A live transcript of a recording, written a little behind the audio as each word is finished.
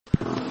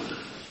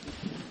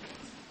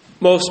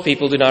Most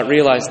people do not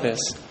realize this,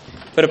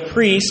 but a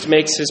priest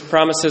makes his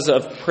promises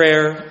of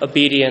prayer,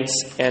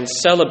 obedience, and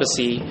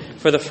celibacy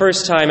for the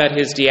first time at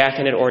his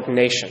diaconate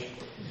ordination,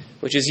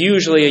 which is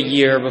usually a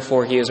year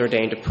before he is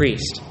ordained a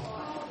priest.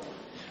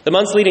 The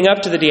months leading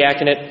up to the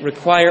diaconate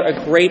require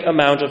a great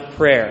amount of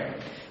prayer,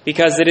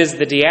 because it is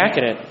the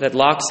diaconate that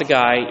locks a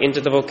guy into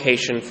the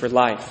vocation for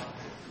life.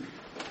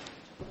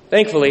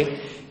 Thankfully,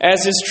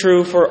 as is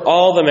true for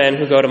all the men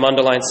who go to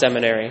Mundelein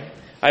Seminary,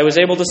 I was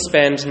able to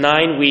spend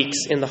 9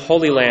 weeks in the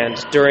Holy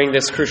Land during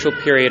this crucial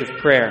period of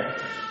prayer,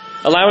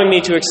 allowing me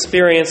to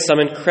experience some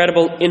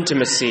incredible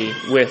intimacy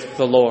with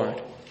the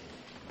Lord.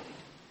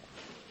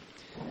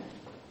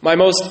 My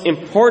most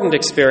important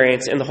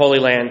experience in the Holy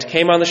Land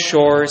came on the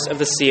shores of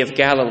the Sea of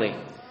Galilee,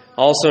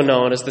 also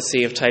known as the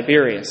Sea of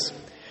Tiberias,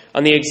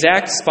 on the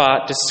exact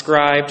spot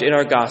described in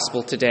our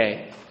gospel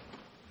today.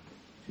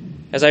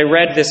 As I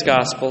read this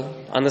gospel,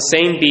 on the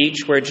same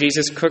beach where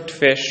Jesus cooked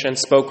fish and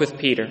spoke with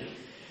Peter,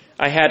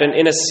 I had an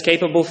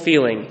inescapable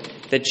feeling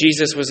that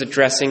Jesus was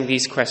addressing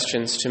these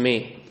questions to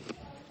me.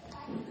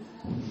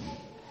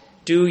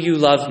 "Do you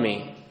love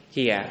me?"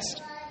 he asked.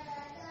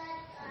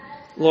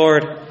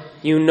 "Lord,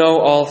 you know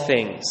all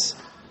things.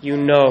 You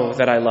know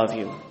that I love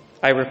you,"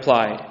 I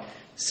replied,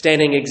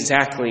 standing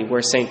exactly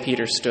where St.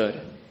 Peter stood.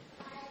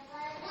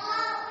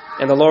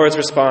 And the Lord's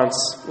response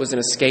was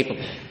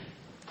inescapable.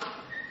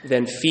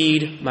 "Then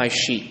feed my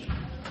sheep."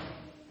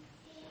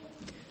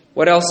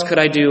 What else could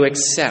I do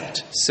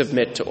except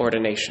submit to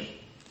ordination?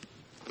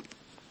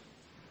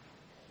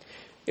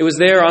 It was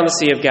there on the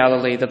Sea of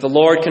Galilee that the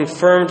Lord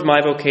confirmed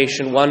my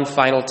vocation one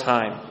final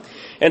time.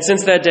 And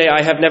since that day,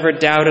 I have never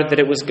doubted that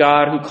it was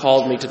God who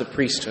called me to the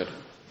priesthood.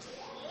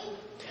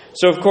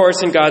 So, of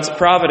course, in God's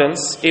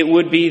providence, it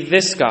would be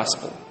this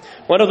gospel,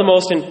 one of the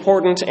most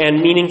important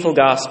and meaningful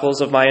gospels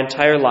of my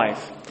entire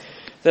life,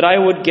 that I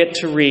would get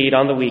to read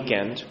on the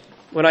weekend,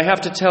 when I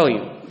have to tell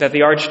you that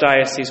the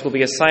Archdiocese will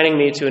be assigning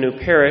me to a new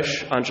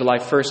parish on July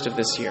 1st of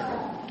this year.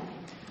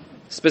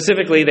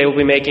 Specifically, they will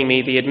be making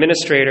me the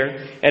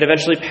administrator and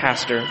eventually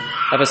pastor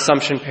of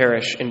Assumption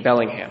Parish in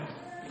Bellingham.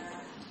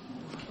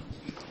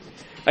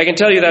 I can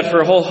tell you that for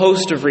a whole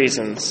host of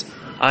reasons,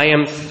 I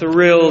am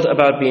thrilled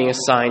about being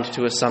assigned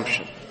to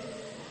Assumption.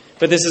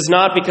 But this is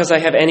not because I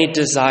have any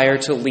desire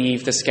to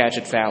leave the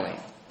Skagit Valley.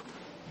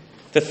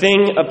 The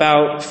thing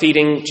about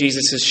feeding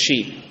Jesus'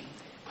 sheep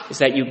is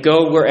that you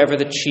go wherever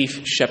the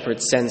chief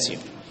shepherd sends you.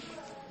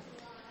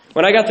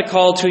 When I got the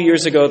call 2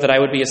 years ago that I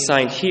would be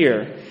assigned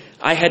here,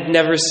 I had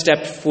never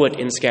stepped foot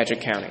in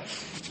Skagit County.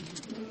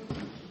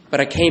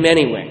 But I came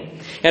anyway,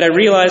 and I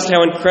realized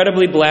how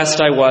incredibly blessed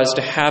I was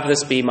to have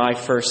this be my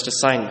first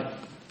assignment.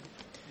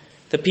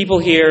 The people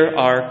here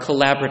are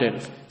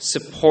collaborative,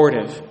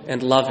 supportive,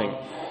 and loving.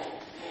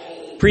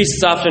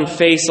 Priests often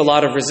face a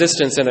lot of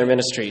resistance in their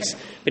ministries,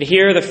 but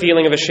here the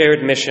feeling of a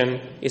shared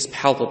mission is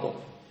palpable.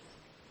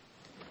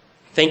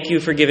 Thank you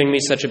for giving me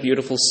such a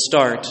beautiful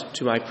start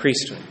to my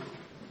priesthood.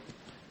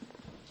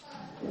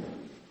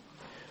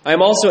 I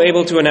am also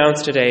able to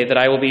announce today that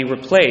I will be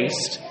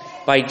replaced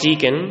by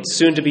Deacon,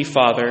 soon-to-be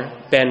Father,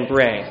 Ben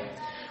Bray,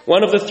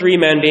 one of the 3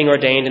 men being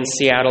ordained in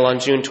Seattle on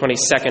June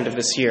 22nd of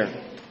this year.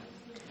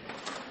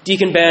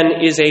 Deacon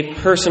Ben is a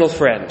personal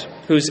friend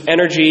whose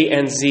energy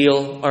and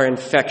zeal are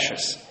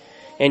infectious,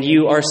 and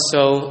you are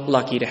so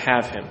lucky to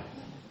have him.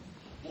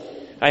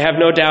 I have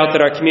no doubt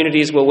that our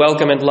communities will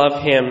welcome and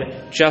love him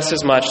just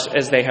as much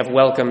as they have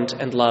welcomed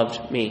and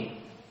loved me.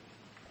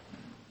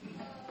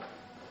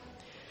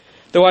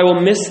 Though I will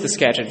miss the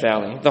Skagit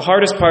Valley, the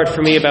hardest part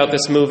for me about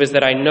this move is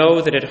that I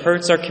know that it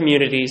hurts our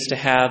communities to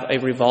have a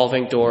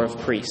revolving door of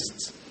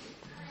priests.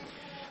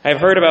 I have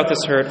heard about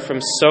this hurt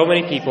from so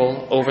many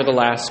people over the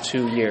last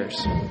 2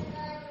 years.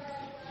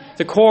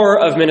 The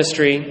core of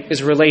ministry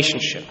is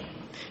relationship,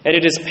 and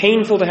it is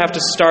painful to have to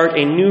start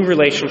a new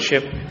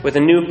relationship with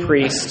a new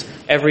priest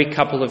every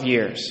couple of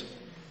years,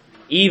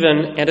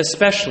 even and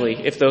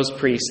especially if those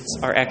priests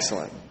are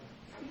excellent.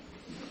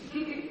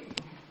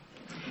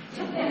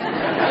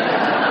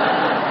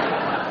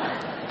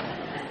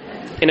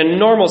 In a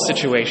normal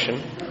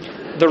situation,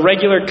 the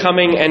regular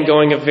coming and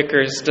going of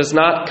vicars does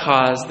not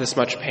cause this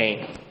much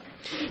pain,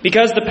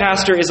 because the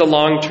pastor is a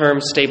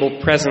long-term, stable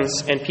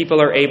presence and people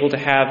are able to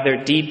have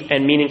their deep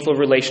and meaningful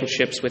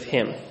relationships with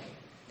him.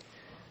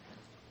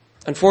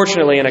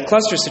 Unfortunately, in a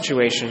cluster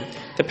situation,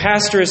 the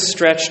pastor is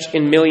stretched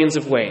in millions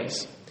of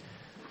ways.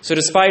 So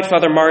despite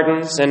Father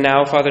Martin's and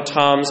now Father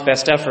Tom's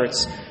best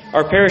efforts,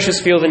 our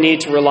parishes feel the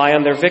need to rely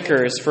on their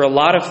vicars for a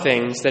lot of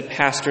things that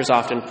pastors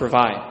often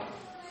provide.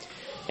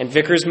 And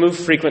vicars move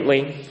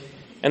frequently,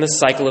 and the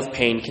cycle of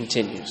pain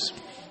continues.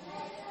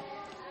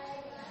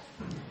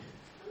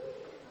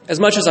 As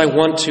much as I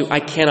want to, I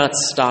cannot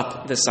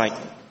stop the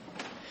cycle.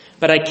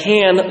 But I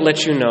can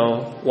let you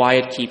know why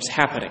it keeps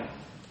happening.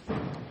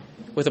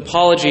 With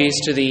apologies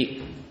to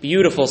the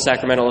beautiful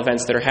sacramental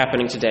events that are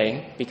happening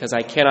today, because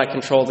I cannot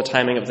control the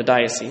timing of the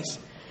diocese,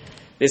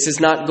 this is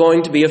not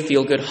going to be a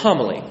feel-good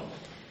homily.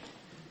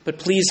 But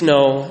please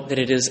know that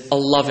it is a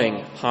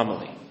loving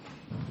homily.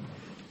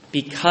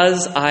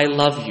 Because I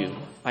love you,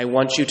 I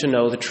want you to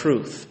know the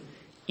truth,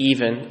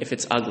 even if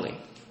it's ugly.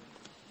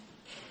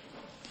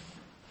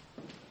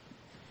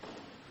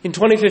 In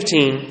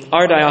 2015,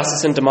 our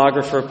diocesan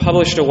demographer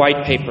published a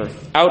white paper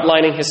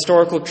outlining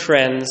historical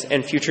trends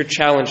and future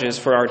challenges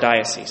for our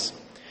diocese,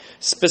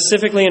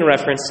 specifically in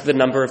reference to the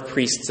number of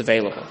priests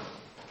available.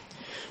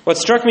 What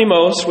struck me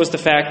most was the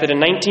fact that in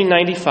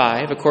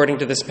 1995, according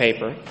to this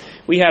paper,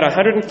 we had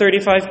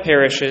 135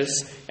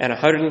 parishes and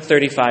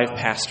 135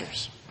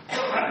 pastors.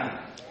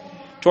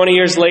 20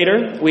 years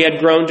later, we had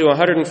grown to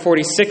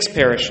 146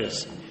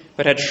 parishes,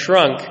 but had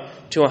shrunk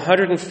to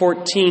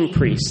 114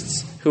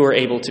 priests who were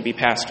able to be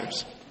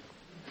pastors.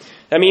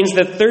 That means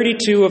that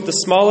 32 of the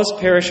smallest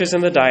parishes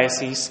in the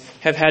diocese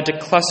have had to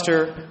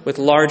cluster with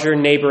larger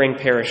neighboring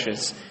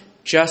parishes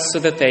just so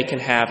that they can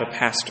have a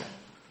pastor.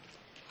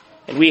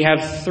 And we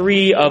have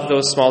 3 of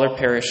those smaller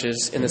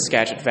parishes in the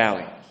Skagit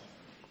Valley.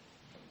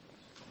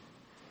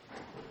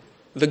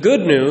 The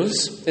good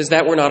news is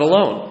that we're not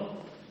alone.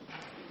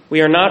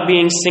 We are not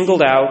being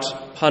singled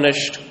out,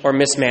 punished, or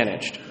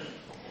mismanaged.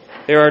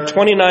 There are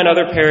 29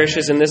 other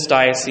parishes in this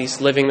diocese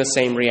living the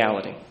same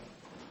reality.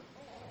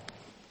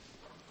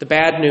 The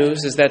bad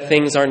news is that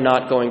things are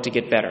not going to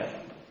get better.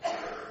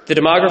 The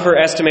demographer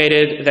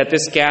estimated that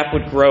this gap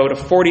would grow to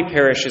 40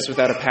 parishes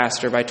without a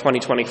pastor by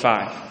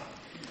 2025.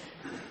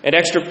 And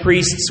extra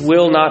priests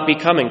will not be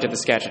coming to the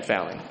Skagit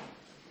Valley.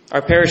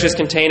 Our parishes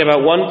contain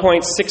about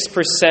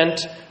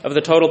 1.6% of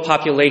the total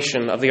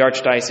population of the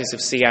Archdiocese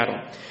of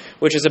Seattle,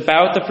 which is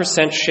about the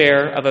percent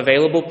share of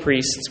available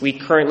priests we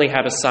currently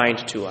have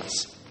assigned to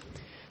us.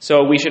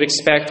 So we should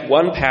expect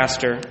one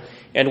pastor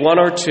and 1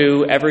 or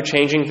 2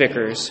 ever-changing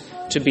vicars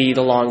to be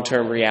the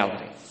long-term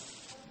reality.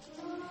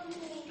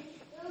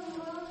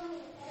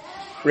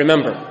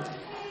 Remember,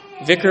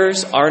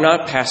 vicars are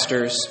not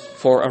pastors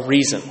for a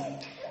reason,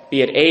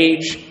 be it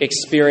age,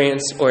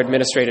 experience, or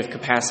administrative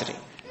capacity.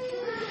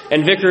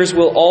 And vicars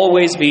will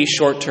always be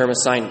short-term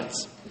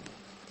assignments.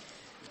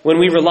 When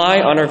we rely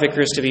on our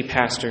vicars to be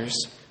pastors,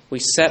 we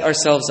set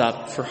ourselves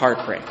up for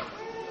heartbreak.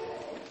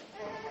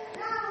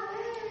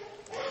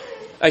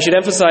 I should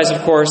emphasize,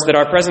 of course, that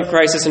our present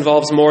crisis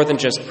involves more than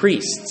just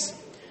priests.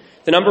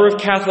 The number of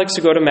Catholics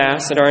who go to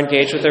Mass and are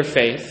engaged with their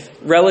faith,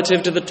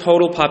 relative to the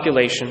total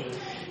population,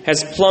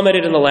 has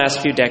plummeted in the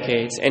last few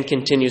decades and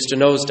continues to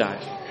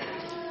nosedive.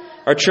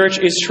 Our church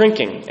is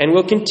shrinking and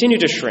will continue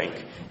to shrink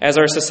as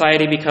our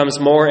society becomes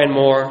more and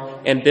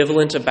more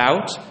ambivalent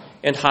about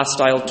and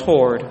hostile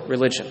toward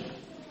religion.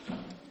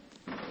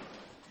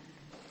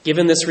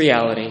 Given this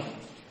reality,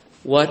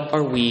 what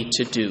are we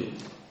to do?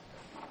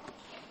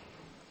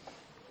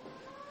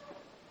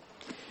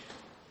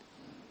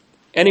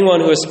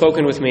 Anyone who has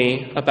spoken with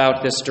me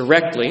about this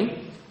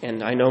directly,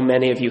 and I know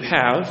many of you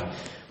have,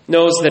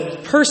 knows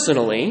that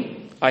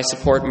personally I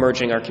support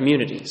merging our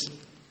communities.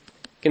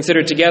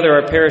 Considered together,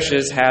 our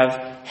parishes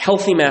have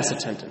healthy Mass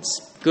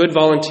attendance, good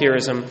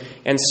volunteerism,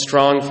 and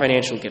strong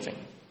financial giving.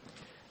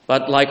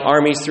 But like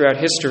armies throughout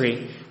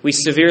history, we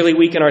severely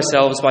weaken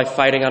ourselves by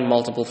fighting on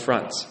multiple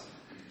fronts.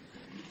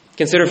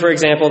 Consider, for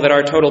example, that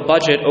our total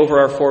budget over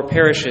our 4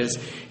 parishes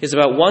is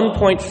about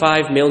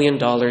 $1.5 million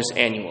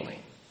annually.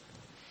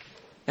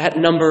 That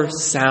number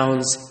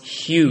sounds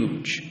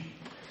huge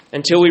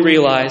until we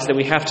realize that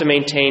we have to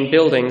maintain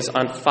buildings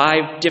on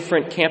 5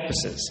 different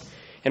campuses,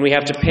 and we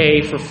have to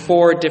pay for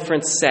 4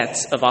 different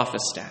sets of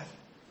office staff.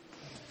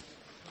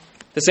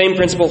 The same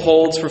principle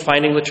holds for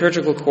finding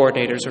liturgical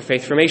coordinators or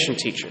faith formation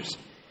teachers.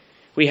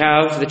 We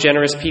have the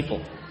generous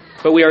people,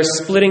 but we are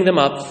splitting them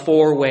up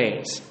 4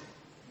 ways.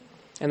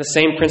 And the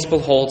same principle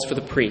holds for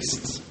the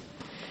priests.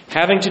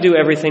 Having to do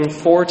everything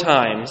 4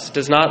 times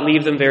does not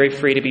leave them very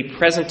free to be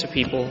present to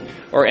people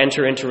or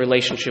enter into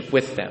relationship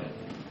with them.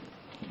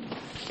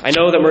 I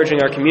know that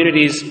merging our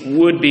communities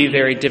would be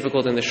very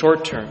difficult in the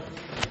short term,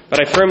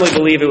 but I firmly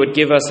believe it would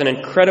give us an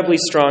incredibly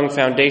strong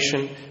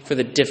foundation for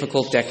the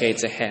difficult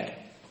decades ahead.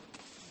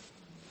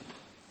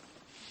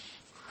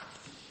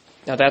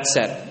 Now that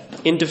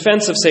said, in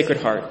defense of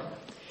Sacred Heart,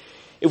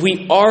 if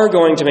we are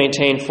going to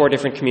maintain 4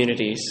 different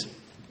communities,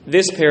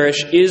 this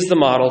parish is the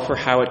model for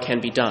how it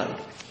can be done.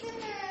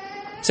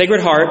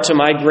 Sacred Heart, to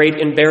my great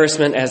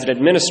embarrassment as an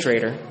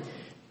administrator,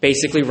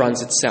 basically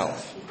runs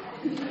itself.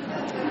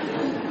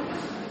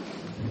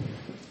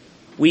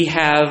 We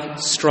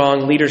have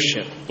strong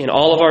leadership in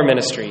all of our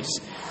ministries.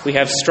 We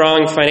have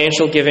strong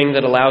financial giving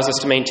that allows us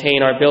to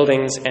maintain our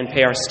buildings and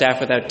pay our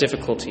staff without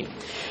difficulty.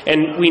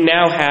 And we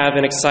now have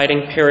an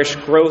exciting parish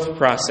growth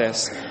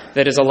process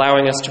that is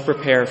allowing us to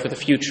prepare for the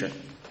future.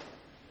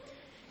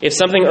 If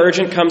something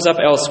urgent comes up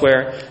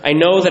elsewhere, I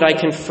know that I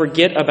can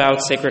forget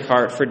about Sacred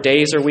Heart for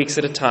days or weeks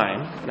at a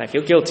time, and I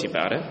feel guilty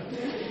about it,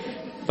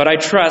 but I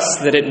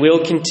trust that it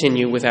will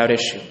continue without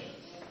issue.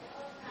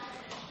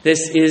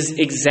 This is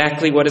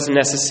exactly what is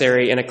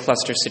necessary in a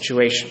cluster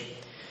situation.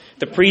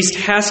 The priest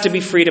has to be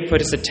free to put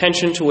his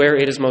attention to where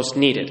it is most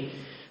needed,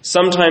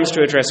 sometimes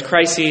to address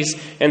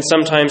crises and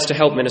sometimes to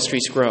help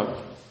ministries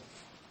grow.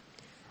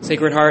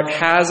 Sacred Heart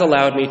has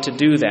allowed me to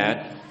do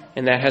that,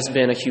 and that has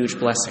been a huge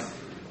blessing.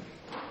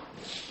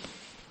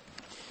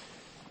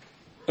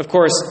 Of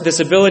course,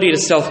 this ability to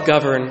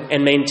self-govern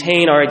and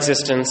maintain our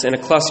existence in a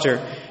cluster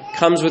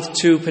comes with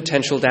two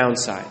potential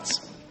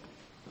downsides.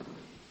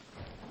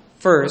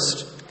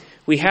 First,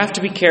 we have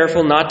to be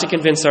careful not to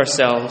convince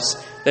ourselves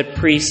that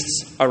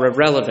priests are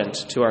irrelevant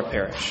to our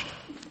parish.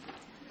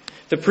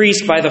 The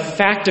priest, by the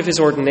fact of his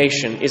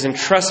ordination, is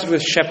entrusted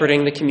with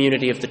shepherding the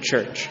community of the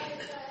church.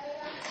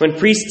 When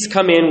priests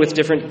come in with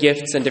different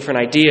gifts and different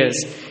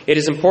ideas, it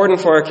is important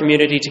for our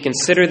community to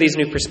consider these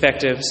new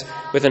perspectives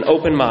with an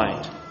open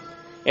mind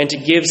and to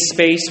give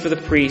space for the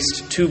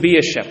priest to be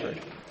a shepherd,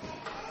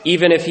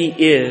 even if he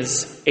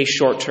is a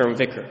short-term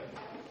vicar.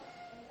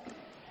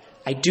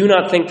 I do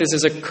not think this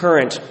is a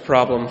current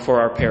problem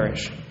for our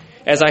parish,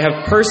 as I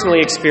have personally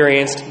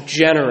experienced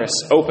generous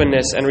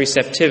openness and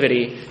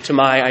receptivity to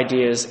my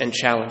ideas and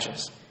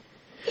challenges.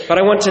 But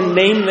I want to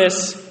name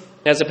this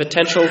as a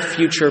potential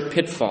future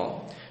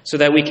pitfall so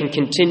that we can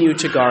continue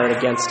to guard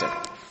against it.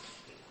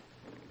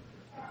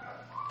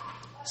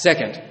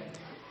 Second,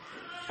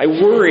 I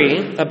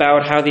worry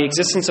about how the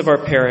existence of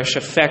our parish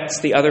affects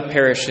the other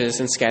parishes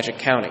in Skagit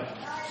County.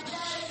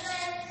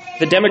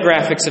 The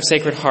demographics of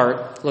Sacred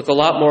Heart look a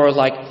lot more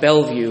like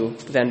Bellevue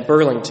than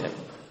Burlington,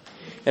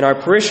 and our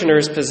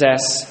parishioners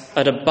possess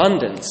an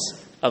abundance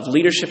of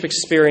leadership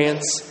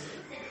experience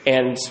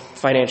and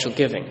financial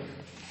giving.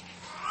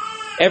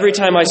 Every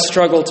time I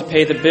struggle to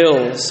pay the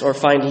bills or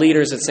find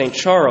leaders at St.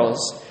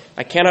 Charles,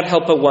 I cannot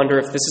help but wonder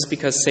if this is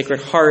because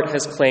Sacred Heart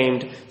has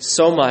claimed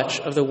so much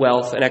of the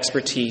wealth and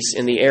expertise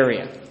in the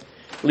area,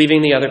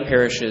 leaving the other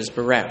parishes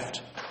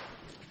bereft.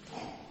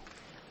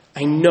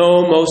 I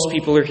know most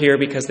people are here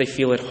because they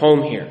feel at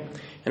home here,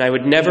 and I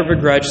would never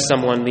begrudge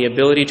someone the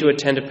ability to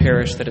attend a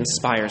parish that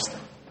inspires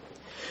them.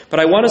 But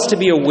I want us to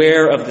be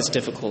aware of this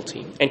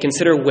difficulty and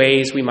consider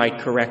ways we might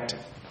correct it.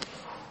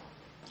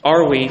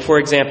 Are we, for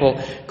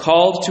example,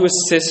 called to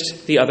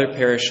assist the other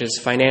parishes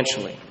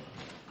financially?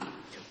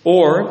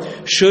 Or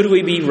should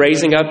we be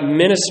raising up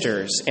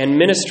ministers and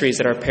ministries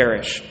at our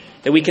parish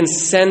that we can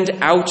send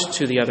out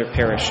to the other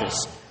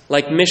parishes,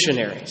 like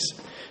missionaries,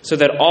 so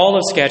that all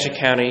of Skagit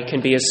County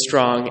can be as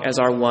strong as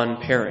our one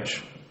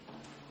parish?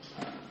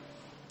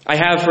 I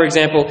have, for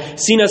example,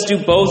 seen us do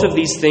both of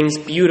these things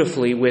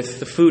beautifully with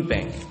the food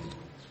bank.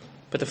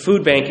 But the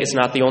food bank is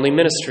not the only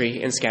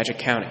ministry in Skagit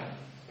County.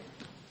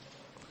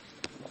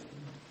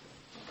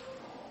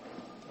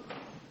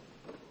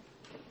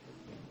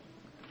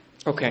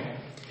 Okay,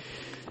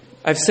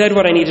 I've said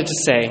what I needed to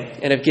say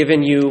and have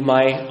given you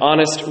my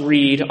honest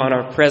read on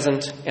our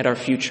present and our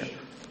future.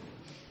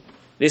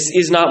 This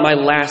is not my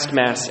last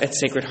Mass at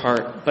Sacred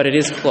Heart, but it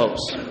is close.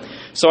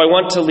 So I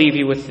want to leave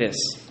you with this.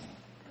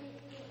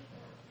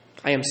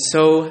 I am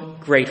so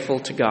grateful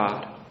to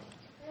God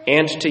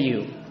and to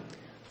you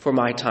for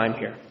my time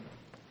here.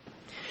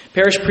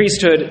 Parish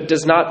priesthood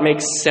does not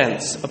make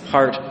sense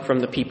apart from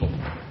the people.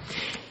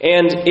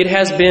 And it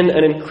has been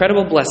an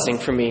incredible blessing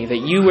for me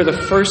that you were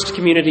the first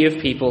community of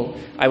people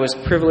I was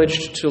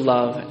privileged to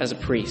love as a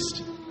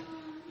priest.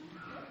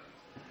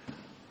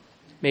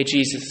 May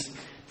Jesus,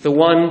 the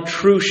one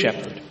true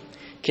shepherd,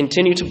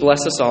 continue to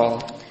bless us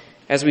all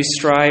as we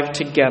strive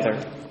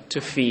together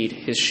to feed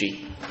his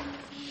sheep.